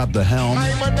Observer is at the helm.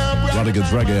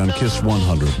 Rodigan's Reggae on Kiss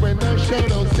 100.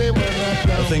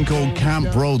 A thing called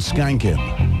Camp Road Skanking.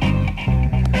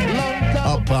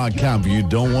 Up Park Camp, you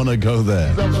don't want to go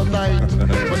there.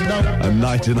 A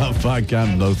night in Up Park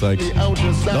Camp, no thanks.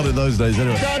 Not in those days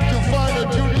anyway.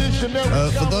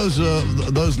 For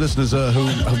those listeners who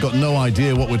have got no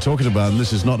idea what we're talking about, and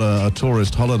this is not a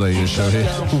tourist holiday show here,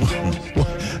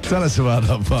 tell us about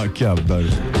Up Park Camp,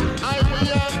 David.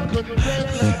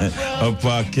 Up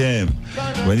Park Camp.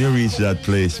 When you reach that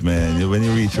place, man, when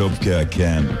you reach Up Park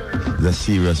Camp, it's a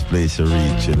serious place to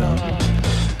reach, you know.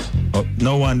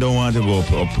 No one don't want to go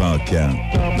up Park Camp.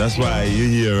 That's why you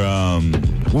hear,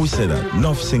 who said that?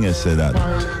 Enough singers said that.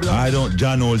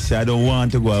 John Old said, I don't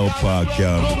want to go up Park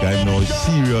Camp. I know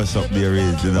serious up there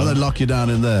is, you know. Well, they lock you down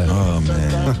in there. Oh,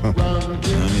 man.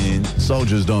 I mean,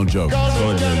 soldiers don't joke.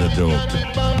 Soldiers don't joke,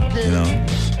 you know.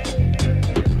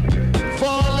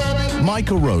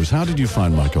 Michael Rose, how did you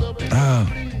find Michael?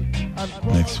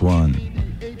 Next one.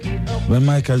 Well,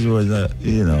 Michael was,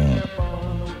 you know,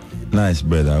 nice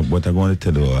brother, but I'm going to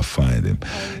tell you how I find him.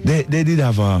 They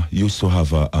used to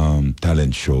have a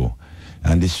talent show,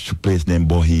 and this place named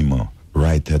Bohema,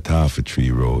 right at Half a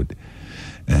Tree Road.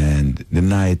 And the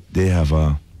night they have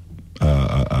a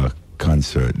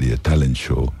concert, a talent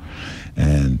show.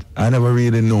 And I never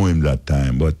really knew him that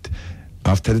time, but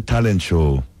after the talent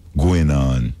show going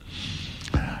on,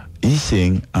 he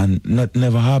sing and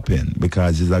never happened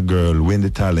because he's a girl win the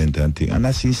talent and thing. And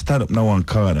I see he stand up now one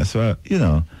corner, so you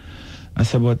know. I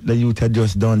said, but the youth had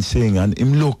just done sing, and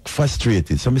him look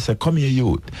frustrated. So I said, come here,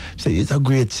 youth. I said, he's a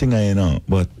great singer, you know,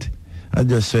 but I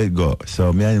just said, go.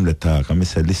 So me and him the talk, and I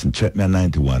said, listen, check me at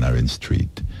 91 Orange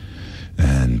Street.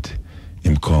 And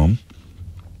him come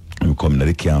to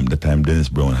the camp, the time Dennis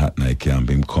Brown had night camp,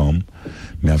 him come.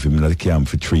 Me have him in the camp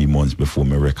for 3 months before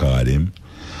me record him.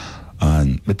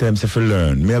 And me tell him, say, for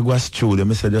learn. Me I go to studio,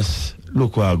 me say, just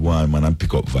look what I go on, man, and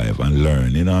pick up vibe and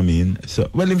learn, you know what I mean? So,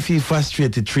 well, him feel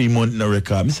frustrated 3 months in the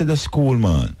record. Me say, that's cool,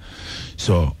 man.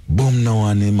 So, boom, now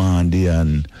and him on there,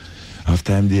 and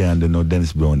after him there, and you know,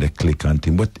 Dennis Brown, they click and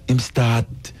thing. But him start,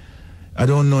 I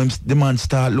don't know, the man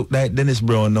start look like Dennis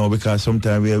Brown now, because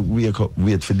sometimes we wake up,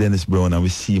 wait for Dennis Brown, and we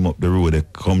see him up the road, they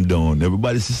come down.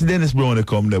 Everybody says, Dennis Brown, they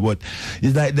come there, but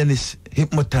it's like Dennis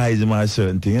hypnotize him or a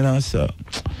certain thing, you know, so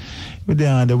we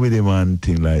there with him and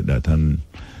thing like that, and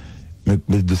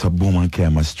me just a boom and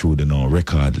camera studio now,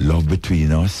 record Love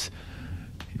Between Us,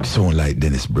 sound like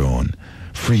Dennis Brown.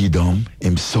 Freedom,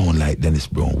 him sound like Dennis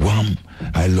Brown. Wham,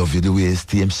 I Love You the Way It's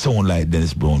him sound like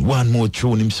Dennis Brown. One more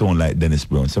tune, him sound like Dennis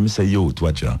Brown. So I say, yo,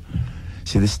 watch out.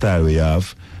 See the style we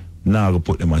have, now I go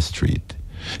put them on street.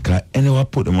 Because anyway I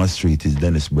put them on street is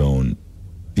Dennis Brown,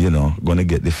 you know, gonna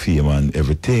get the fame and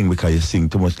everything because you sing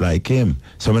too much like him.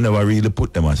 So I never really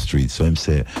put them on street. So him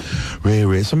say,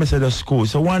 Ray. So I said, that's cool.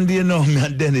 So one day, you know, me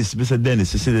and Dennis, I said,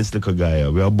 Dennis, you see this little guy,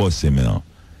 we are boss him, you know.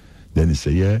 Dennis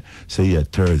said, yeah. So yeah,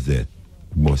 Thursday,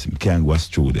 boss, I can't go to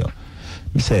studio.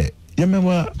 I say, you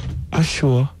remember a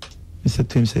show? I said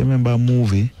to him, say, remember a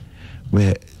movie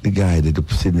where the guy did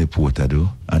the Sydney Porter do,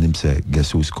 and him say,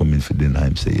 guess who's coming for dinner?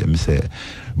 Him say, yeah. Me say,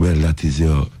 well, that is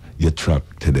your track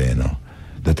today, you know.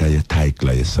 That are your title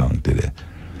of your song today.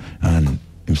 And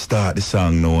him start the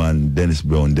song now, and Dennis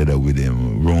Brown did it with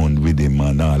him, round with him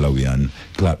and all the way, and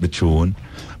clap the tune,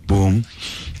 boom,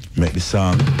 make the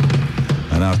song.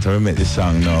 And after we make the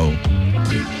song now,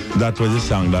 that was the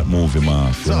song that moved him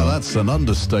off. So that's an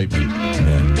understatement.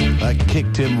 Yeah. That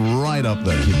kicked him right up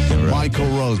there. Michael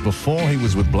Rose, before he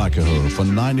was with Black Uhura, for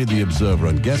Niney the Observer,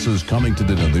 and Guess Who's Coming to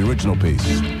Dinner, the original piece.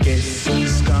 Guess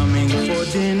who's coming for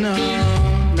dinner?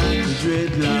 Not the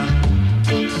dreadlock.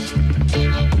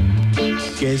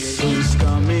 Guess who's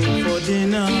coming for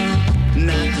dinner?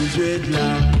 Not the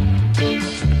dreadlock.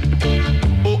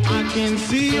 Oh, I can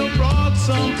see you brought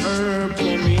some herb for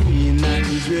me, not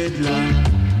the dreadlock.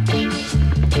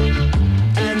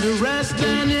 And the rest,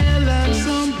 Daniel and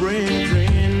some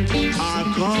brethren are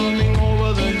coming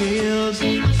over the hills,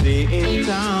 saying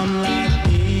time like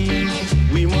these,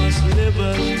 we must live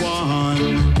as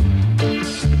one.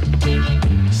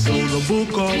 So the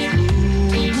book of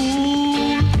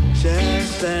rule shall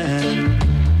stand.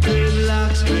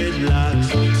 Dreadlocks, dreadlocks,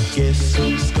 guess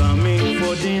who's coming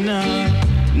for dinner?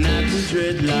 Not the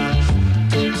dreadlocks.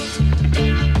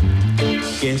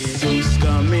 Guess who's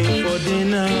coming for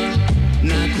dinner?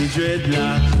 Not the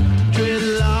dreadlocks.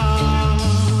 Dreadlocks.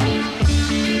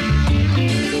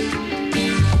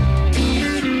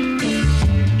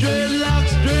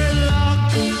 Dreadlocks,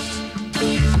 dreadlocks.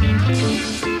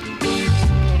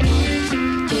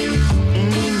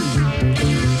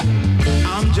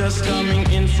 I'm just coming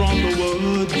in from the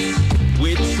woods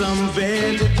with some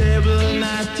vegetable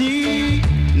natty,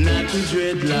 not the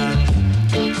dreadlocks.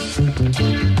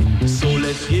 So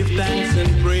let's give thanks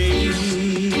and praise.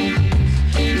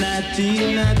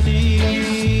 Natty, natty,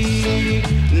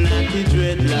 natty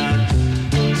dreadlocks.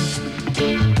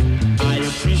 I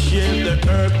appreciate the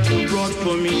herb you brought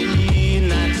for me,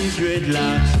 natty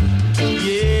dreadlocks.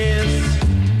 Yes,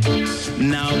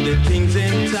 now the things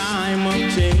in time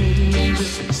have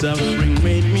changed. Suffering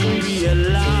made me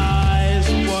realize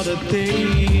what it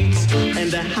takes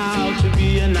and how to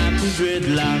be a natty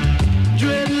dreadlock.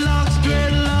 Dreadlocks,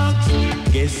 dreadlocks,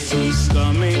 guess who's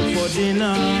coming for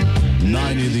dinner?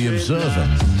 Niney the Observer,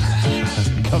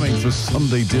 coming for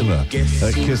Sunday dinner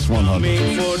at Kiss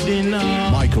 100. For dinner,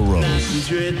 Michael Rose.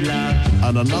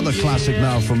 And another classic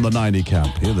now from the Niney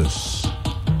camp. Hear this.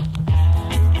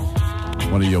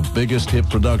 One of your biggest hit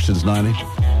productions, Niney.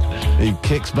 He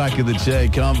kicks back in the chair.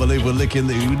 Can't believe we're licking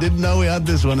the... You didn't know we had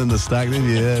this one in the stack, did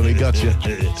you? Yeah, we got you.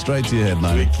 Straight to your head,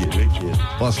 Niney. Wicked.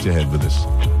 Bust your head with this.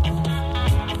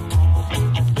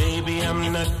 Baby,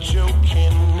 I'm not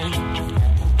joking.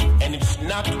 And it's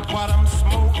not what I'm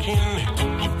smoking.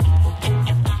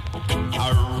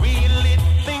 I really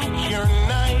think you're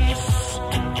nice.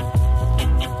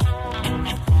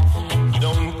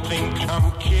 Don't think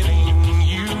I'm kidding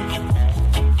you.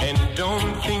 And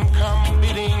don't think I'm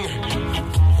bidding.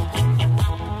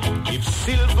 If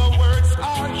silver words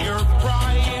are your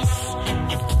price.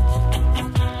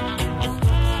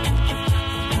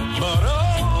 But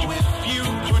oh, if you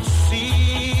could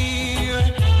see,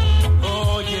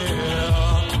 oh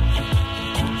yeah,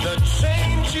 the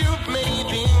change you've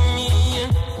made in me.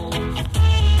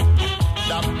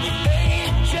 That the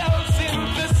angels in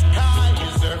the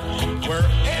skies were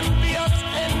envious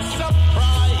and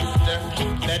surprised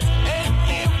that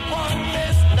anyone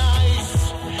as nice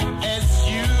as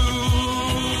you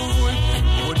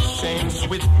would change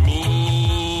with me.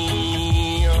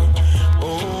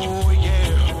 Oh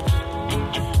yeah,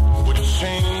 would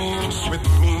change with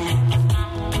me.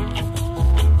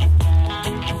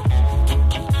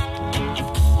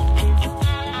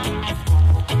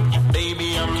 Baby,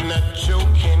 I'm not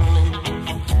joking,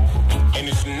 and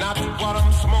it's not what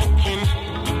I'm smoking.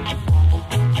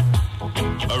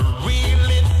 I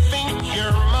really think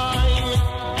you're mine.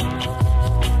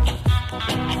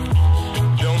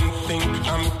 Don't think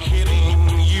I'm kidding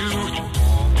you,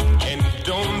 and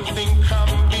don't think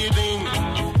I'm bidding.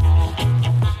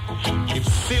 If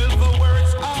silver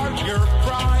words are your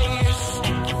price,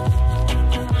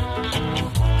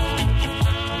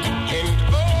 and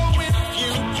oh, if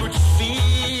you could see,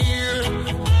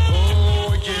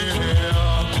 oh yeah,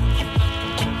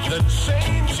 the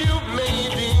change you've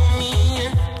made in me.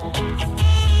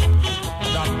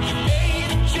 That the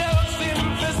angels in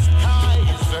the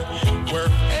skies were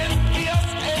envious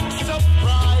and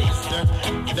surprised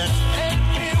that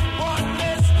anyone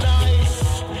as nice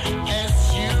as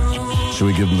you Should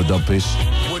we give him the dub piece?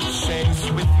 would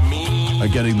change with me. are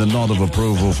getting the nod of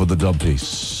approval for the dub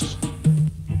piece.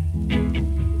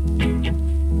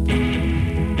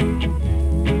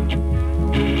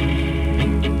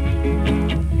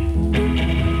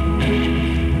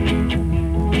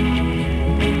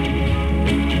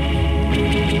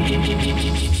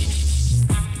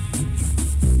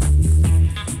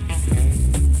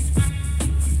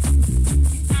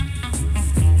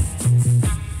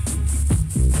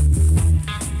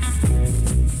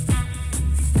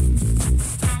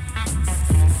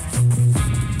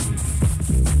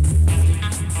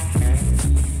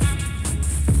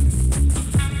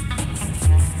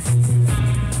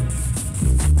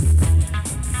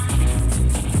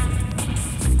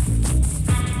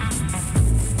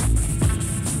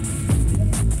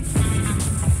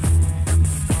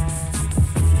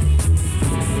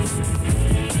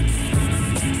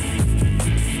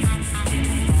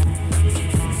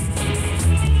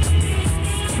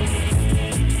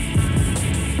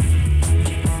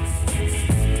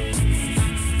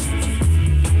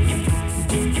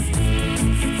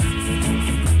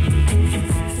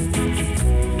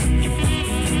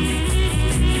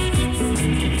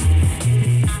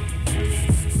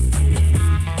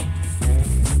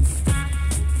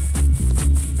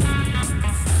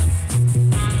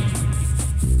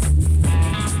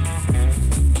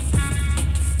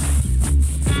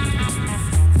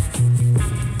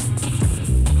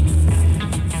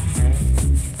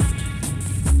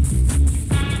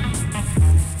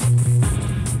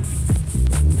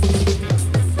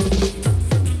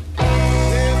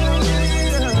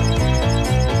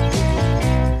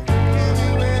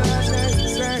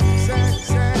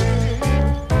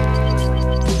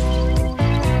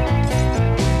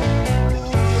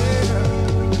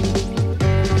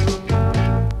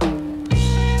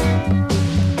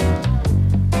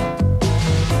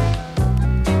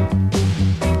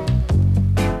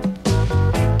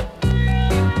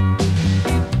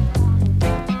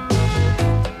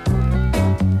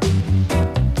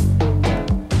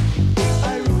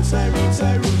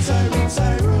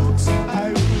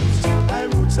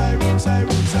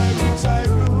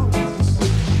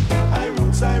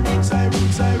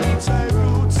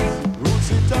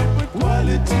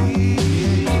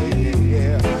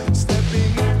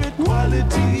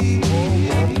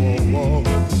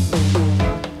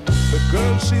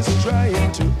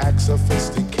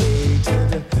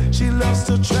 Sophisticated, she loves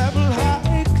to travel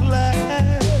high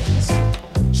class.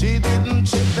 She didn't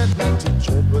check that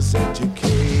 93 was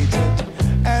educated,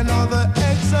 and all the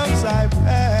exams I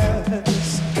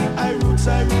passed. I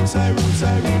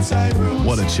roots.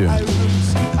 What a tune! I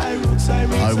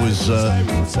was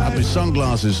had my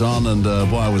sunglasses on, and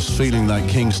boy, I was feeling that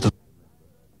Kingston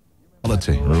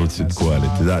quality. Roots with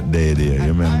quality. That day there,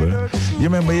 you remember? You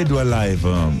remember you do a live.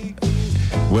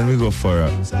 When we go for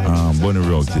Bunny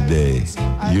Road today,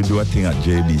 you do a thing at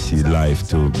JBC live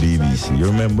to BBC. You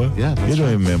remember? Yeah. You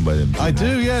don't remember them? I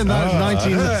do, yeah.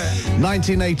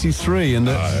 1983, and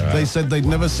they said they'd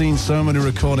never seen so many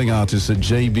recording artists at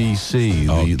JBC.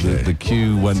 Okay. The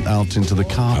queue went out into the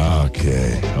car park.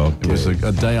 Okay. It was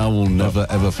a day I will never,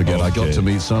 ever forget. Okay. I got to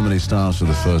meet so many stars for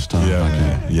the first time back in the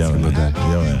day. Yeah,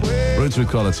 man. Roots with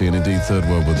quality, and indeed Third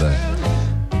World were there.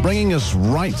 Bringing us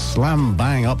right slam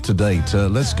bang up to date.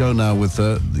 Let's go now with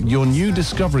your new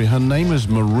discovery. Her name is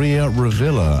Maria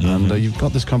Revilla, and you've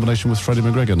got this combination with Freddie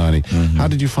McGregor, Niney. How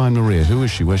did you find Maria? Who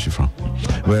is she? Where's she from?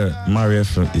 Well, Maria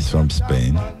is from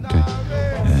Spain. Okay.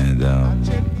 And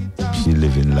she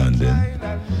lives in London.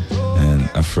 And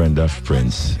a friend of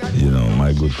Prince, you know,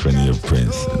 my good friend here,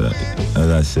 Prince.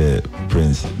 As I said,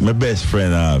 Prince, my best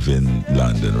friend I have in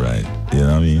London, right? You know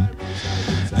what I mean?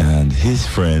 And his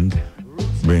friend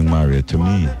bring Maria to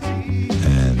me,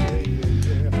 and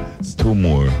two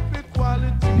more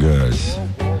girls.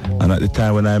 And at the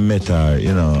time when I met her,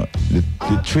 you know, the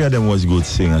three of them was good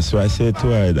singers. So I said to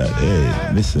her that,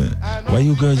 hey, listen, why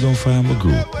you girls don't form a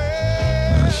group?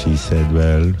 And she said,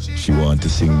 well, she wanted to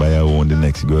sing by her own. The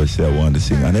next girl said, I want to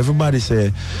sing. And everybody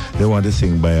said they want to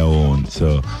sing by her own.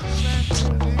 So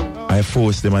I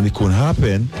forced them, and it couldn't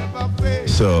happen.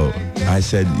 So I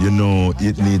said, you know,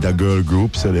 it need a girl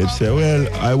group. So they said, well,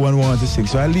 I want to sing.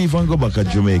 So I leave and go back to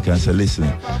Jamaica and say, listen,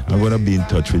 I'm going to be in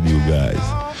touch with you guys.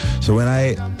 So when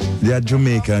they are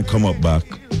Jamaica and come up back,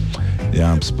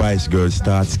 Spice Girls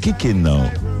starts kicking now.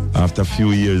 After a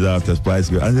few years after Spice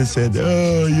Girls. And they said,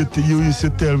 oh, you used to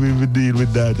tell me we deal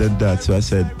with that and that. So I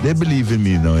said, they believe in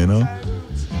me now, you know.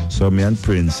 So me and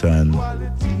Prince and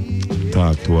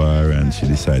talked to her, and she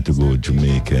decided to go to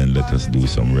Jamaica and let us do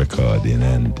some recording,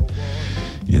 and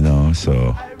you know,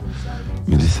 so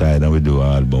we decided we do an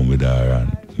album with her,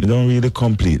 and we don't really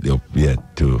complete it up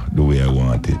yet to the way I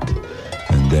want it,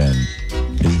 then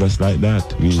it's just like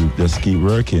that. We just keep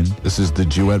working. This is the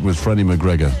duet with Freddie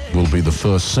McGregor. Will be the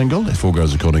first single if all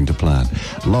goes according to plan.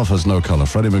 Love Has No Colour.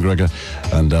 Freddie McGregor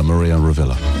and Maria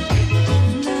Ravilla.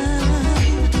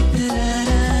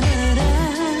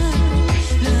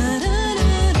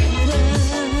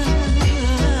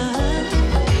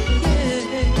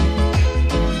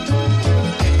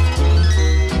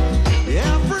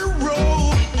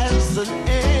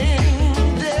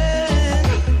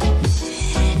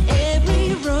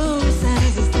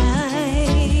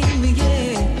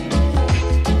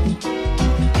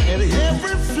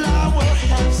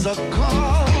 a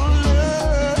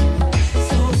caller.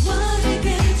 So why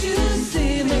can't you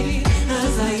see me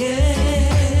as I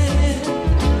am?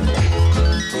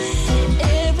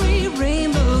 Every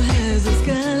rainbow has its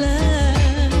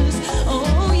colors.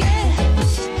 Oh yeah.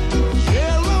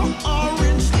 Yellow,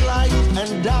 orange, light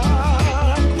and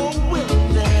dark. Oh well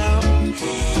now.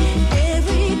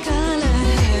 Every color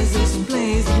has its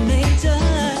place in nature.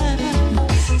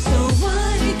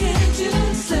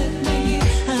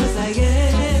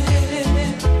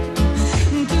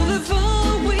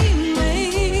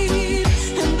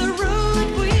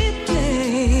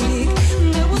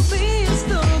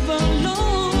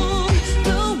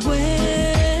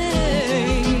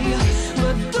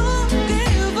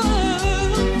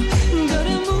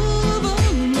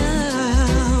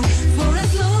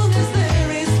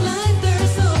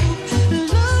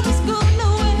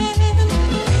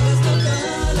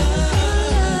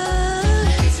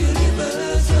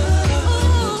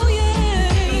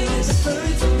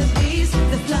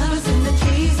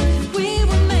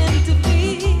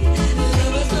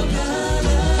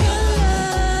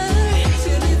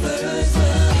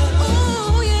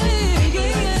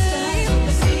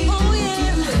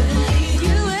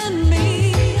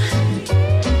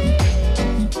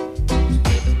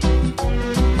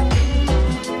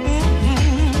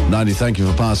 Niney, thank you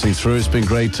for passing through. It's been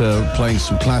great playing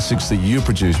some classics that you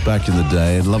produced back in the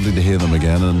day, and lovely to hear them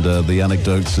again, and the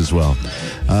anecdotes as well.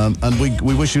 And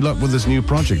we wish you luck with this new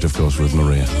project, of course, with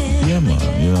Maria. Yeah,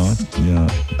 man, you know, yeah.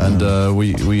 And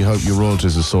we hope your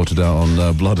royalties are sorted out on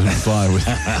Blood and Fire. With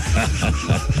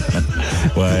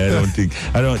well,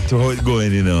 I don't, to how it's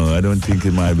going, you know, I don't think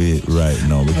it might be right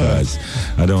now, because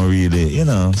I don't really, you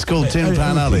know. It's called Tin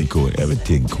Pan Alley. Cool,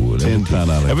 everything cool. Tin Pan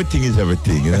Alley. Everything is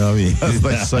everything, you know what I mean? As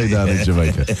they say down in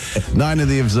Jamaica. Niney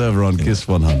the Observer on Kiss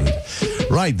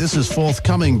 100. Right, this is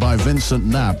forthcoming by Vincent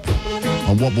Knapp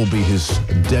on what will be his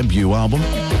debut album.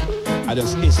 I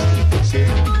just see.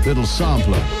 Little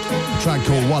sampler, a track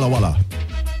called Walla Walla.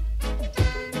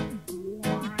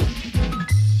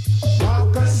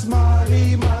 Marcus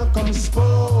Marley, Malcolm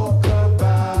spoke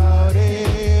about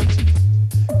it.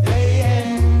 They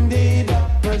ended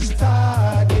up as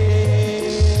targets.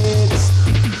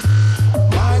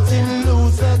 Martin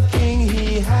Luther King,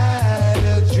 he had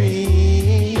a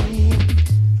dream,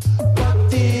 but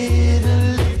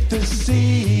didn't live to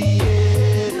see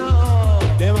it.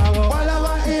 Them a go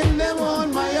Walla in them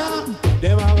on my arm.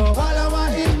 Them a go Walla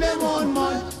in them on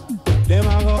my. Them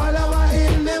a go Walla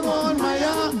in them on my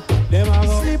arm. Them a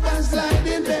go slip and slide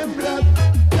in them blood.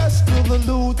 Just do the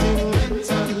looting,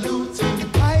 mental looting,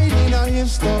 hiding our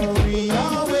history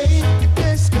away.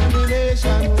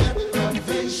 Discrimination,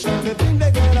 deprivation, they think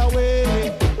they get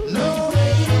away. No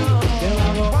way. Them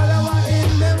a go Walla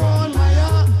in them on my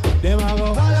arm. Them a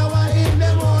go Walla in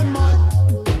them on my.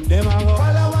 Them a go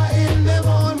Walla in them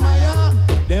on my arm.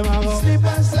 Them a go slip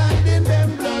and slide in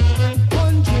them blood.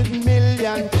 100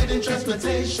 million hidden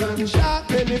transportation, shark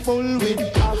belly full with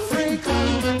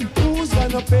African. Who's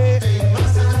gonna pay?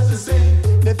 Master has to say.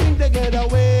 They think they get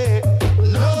away.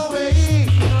 No way.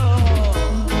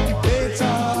 They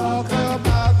talk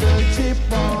about the chip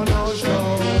on our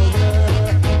shoulder,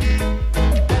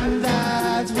 and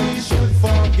that we should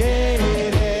forget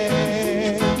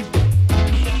it.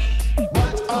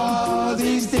 But all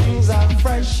these things are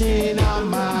fresh in our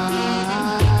minds.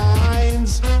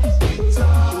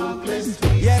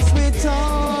 We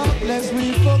talk lest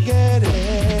we forget it.